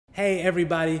Hey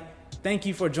everybody, thank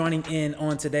you for joining in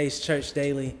on today's Church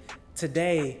Daily.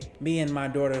 Today, me and my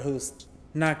daughter, who's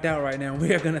knocked out right now,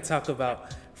 we are going to talk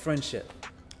about friendship.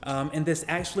 And this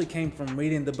actually came from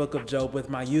reading the book of Job with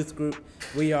my youth group.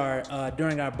 We are,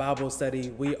 during our Bible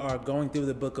study, we are going through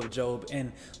the book of Job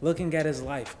and looking at his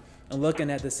life and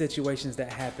looking at the situations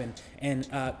that happen and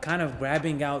kind of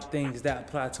grabbing out things that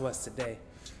apply to us today.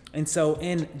 And so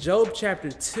in Job chapter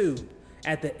 2,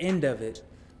 at the end of it,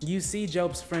 you see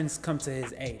Job's friends come to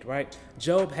his aid, right?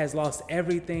 Job has lost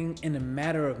everything in a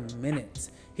matter of minutes.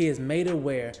 He is made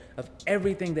aware of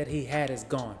everything that he had is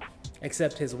gone,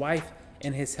 except his wife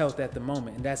and his health at the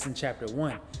moment. And that's in chapter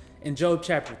 1. In Job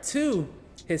chapter 2,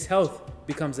 his health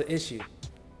becomes an issue.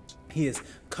 He is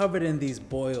covered in these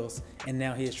boils, and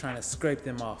now he is trying to scrape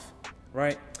them off,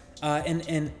 right?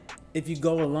 And if you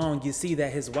go along, you see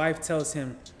that his wife tells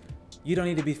him, you don't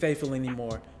need to be faithful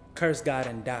anymore. Curse God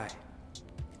and die.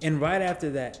 And right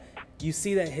after that, you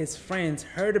see that his friends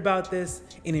heard about this,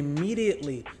 and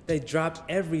immediately they drop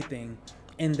everything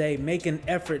and they make an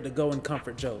effort to go and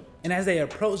comfort Job. And as they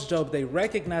approach Job, they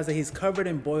recognize that he's covered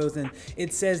in boils, and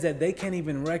it says that they can't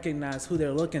even recognize who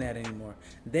they're looking at anymore.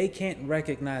 They can't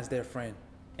recognize their friend.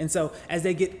 And so as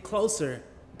they get closer,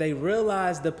 they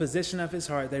realize the position of his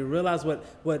heart. They realize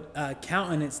what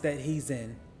countenance that he's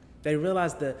in. They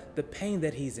realize the pain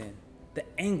that he's in, the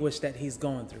anguish that he's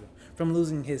going through from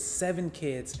losing his 7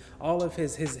 kids, all of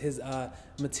his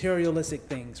materialistic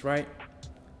things, right?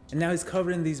 And now he's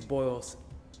covered in these boils.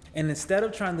 And instead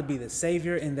of trying to be the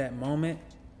savior in that moment,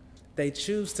 they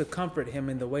choose to comfort him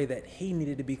in the way that he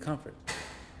needed to be comforted.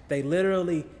 They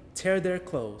literally tear their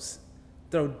clothes,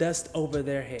 throw dust over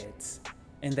their heads,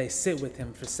 and they sit with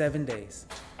him for 7 days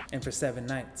and for 7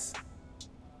 nights.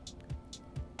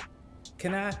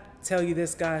 Can I tell you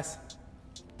this, guys?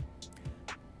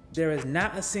 There is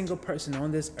not a single person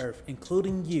on this earth,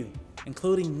 including you,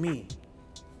 including me,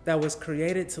 that was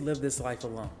created to live this life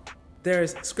alone. There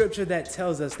is scripture that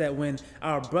tells us that when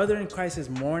our brother in Christ is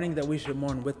mourning, that we should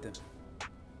mourn with them.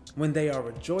 When they are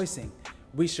rejoicing,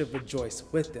 we should rejoice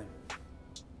with them.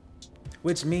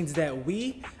 Which means that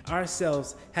we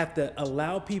ourselves have to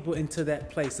allow people into that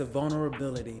place of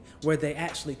vulnerability where they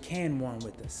actually can mourn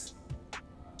with us.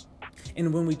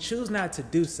 And when we choose not to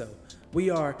do so, we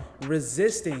are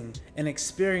resisting an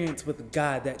experience with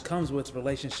God that comes with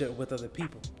relationship with other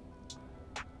people.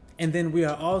 And then we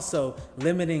are also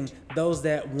limiting those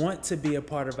that want to be a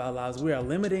part of our lives. We are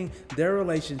limiting their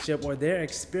relationship or their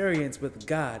experience with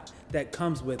God that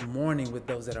comes with mourning with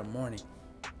those that are mourning.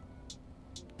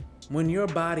 When your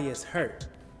body is hurt,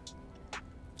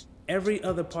 every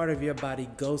other part of your body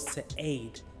goes to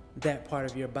aid that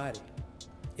part of your body.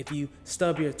 If you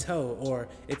stub your toe or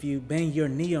if you bang your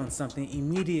knee on something,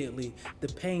 immediately the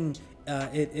pain,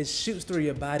 it shoots through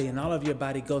your body, and all of your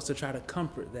body goes to try to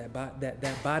comfort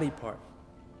that body part.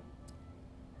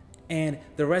 And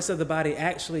the rest of the body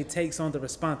actually takes on the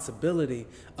responsibility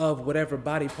of whatever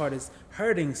body part is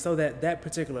hurting so that that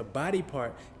particular body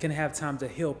part can have time to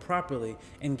heal properly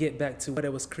and get back to what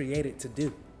it was created to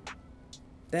do.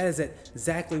 That is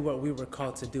exactly what we were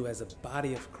called to do as a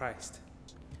body of Christ.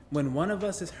 When one of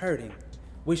us is hurting,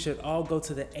 we should all go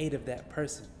to the aid of that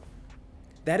person.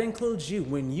 That includes you.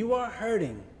 When you are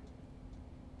hurting,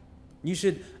 you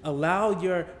should allow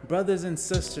your brothers and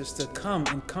sisters to come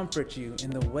and comfort you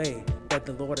in the way that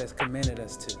the Lord has commanded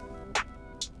us to.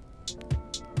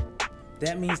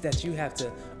 That means that you have to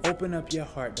open up your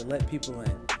heart to let people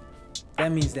in.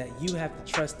 That means that you have to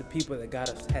trust the people that God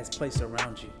has placed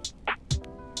around you.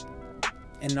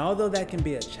 And although that can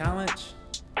be a challenge,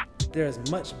 there is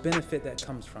much benefit that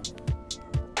comes from it.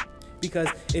 Because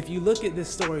if you look at this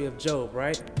story of Job,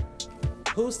 right?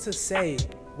 Who's to say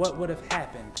what would have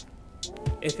happened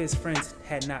if his friends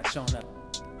had not shown up?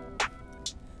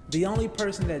 The only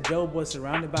person that Job was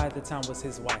surrounded by at the time was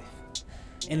his wife.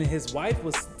 And his wife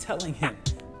was telling him,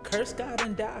 curse God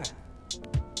and die.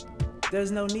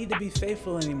 There's no need to be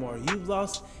faithful anymore. You've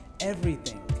lost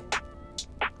everything.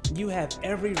 You have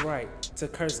every right to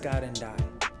curse God and die.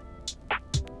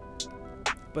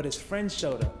 But his friends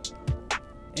showed up.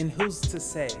 And who's to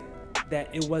say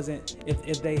that it wasn't,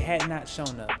 if they had not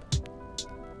shown up,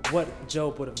 what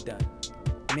Job would have done?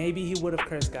 Maybe he would have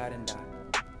cursed God and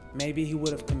died. Maybe he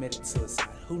would have committed suicide.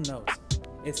 Who knows?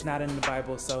 It's not in the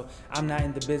Bible, so I'm not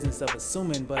in the business of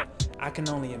assuming, but I can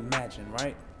only imagine,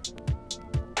 right?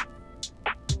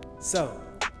 So,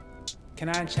 can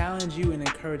I challenge you and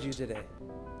encourage you today?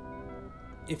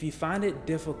 If you find it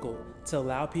difficult to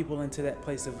allow people into that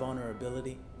place of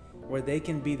vulnerability, where they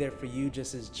can be there for you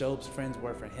just as Job's friends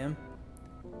were for him,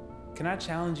 can I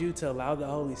challenge you to allow the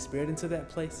Holy Spirit into that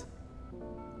place?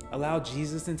 Allow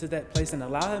Jesus into that place and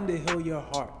allow him to heal your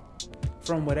heart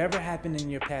from whatever happened in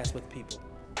your past with people,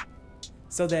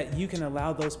 so that you can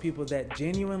allow those people that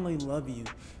genuinely love you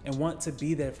and want to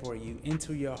be there for you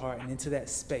into your heart and into that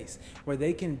space where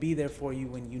they can be there for you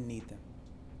when you need them.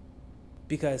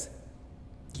 Because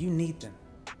you need them.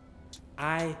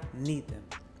 I need them.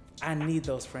 I need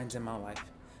those friends in my life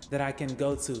that I can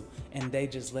go to and they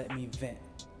just let me vent.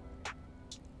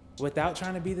 Without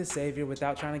trying to be the savior,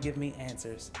 without trying to give me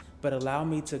answers, but allow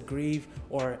me to grieve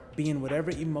or be in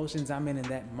whatever emotions I'm in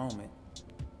that moment.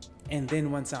 And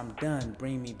then once I'm done,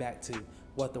 bring me back to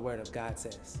what the Word of God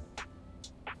says.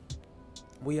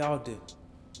 We all do.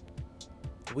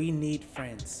 We need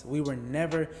friends. We were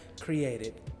never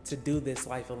created to do this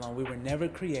life alone. We were never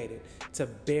created to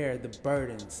bear the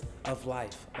burdens of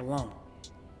life alone.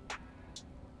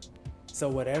 So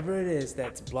whatever it is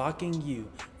that's blocking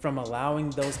you from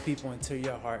allowing those people into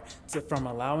your heart, from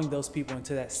allowing those people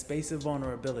into that space of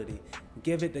vulnerability,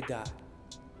 give it to God.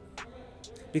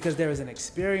 Because there is an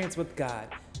experience with God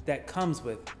that comes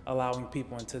with allowing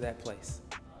people into that place.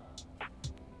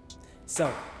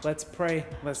 So let's pray.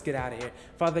 Let's get out of here.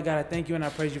 Father God, I thank you and I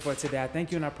praise you for today. I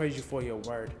thank you and I praise you for your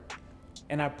word.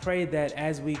 And I pray that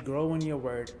as we grow in your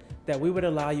word, that we would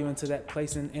allow you into that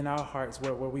place in our hearts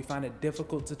where we find it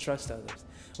difficult to trust others.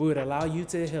 We would allow you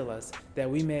to heal us, that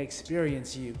we may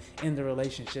experience you in the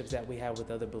relationships that we have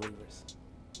with other believers.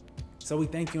 So we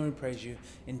thank you and we praise you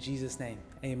in Jesus' name.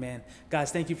 Amen.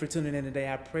 Guys, thank you for tuning in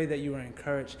today. I pray that you are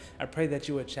encouraged. I pray that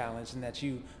you are challenged and that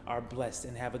you are blessed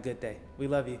and have a good day. We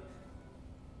love you.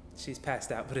 She's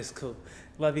passed out, but it's cool.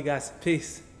 Love you guys.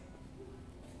 Peace.